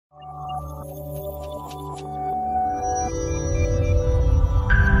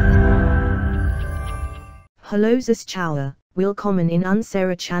Hallo Zuschauer, willkommen in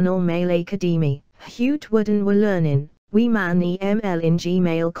unserer Channel Mail Academy. Heute werden wir lernen, wie man EML in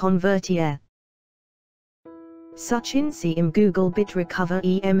Gmail konvertiere. Suchen Sie im Google Bit Recover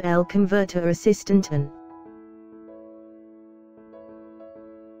EML-Konverter Assistenten.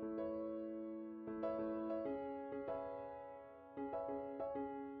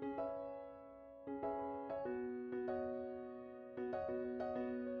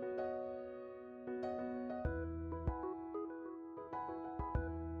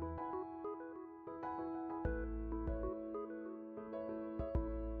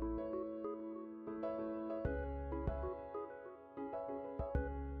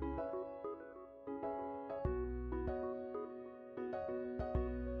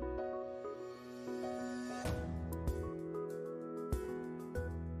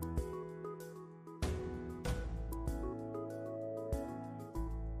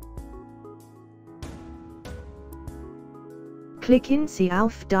 Klicken Sie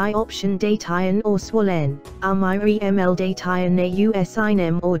auf die Option Dateien auswählen, um Ihre EML-Dateien aus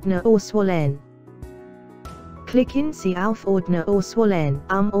einem Ordner auswählen. Klicken Sie auf Ordner auswählen,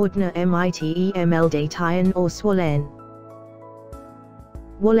 um Ordner mit EML-Dateien auswählen.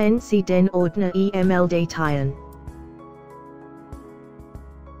 Wählen Sie den Ordner EML-Dateien.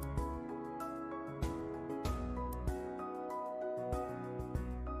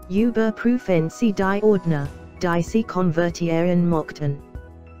 Überprüfen Sie die Ordner, die Sie konvertieren möchten.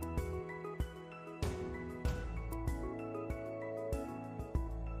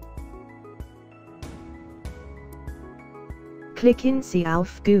 Klicken Sie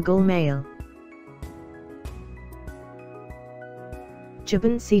auf Google Mail.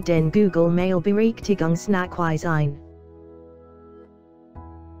 Geben Sie den Google Mail Berechtigungsnachweis ein.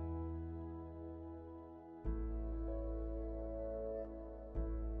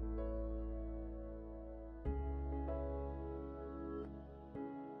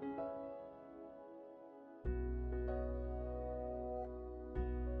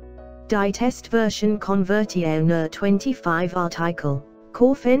 Die Testversion konvertieren 25 Artikel.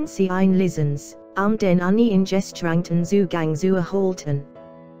 Kaufen Sie ein Lizenz, den uneingeschränkten Zugang zu erhalten.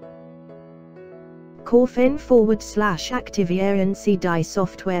 Kaufen/aktivieren Sie die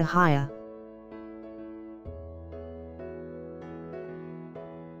Software hier.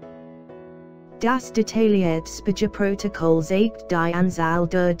 Das detaillierte Speicherprotokoll zeigt die Anzahl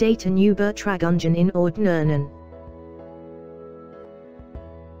der Datenübertragungen in Ordnern.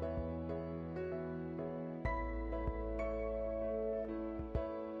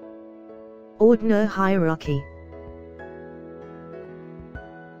 Ordner Hierarchy.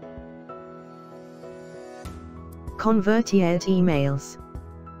 Konvertiert E-Mails.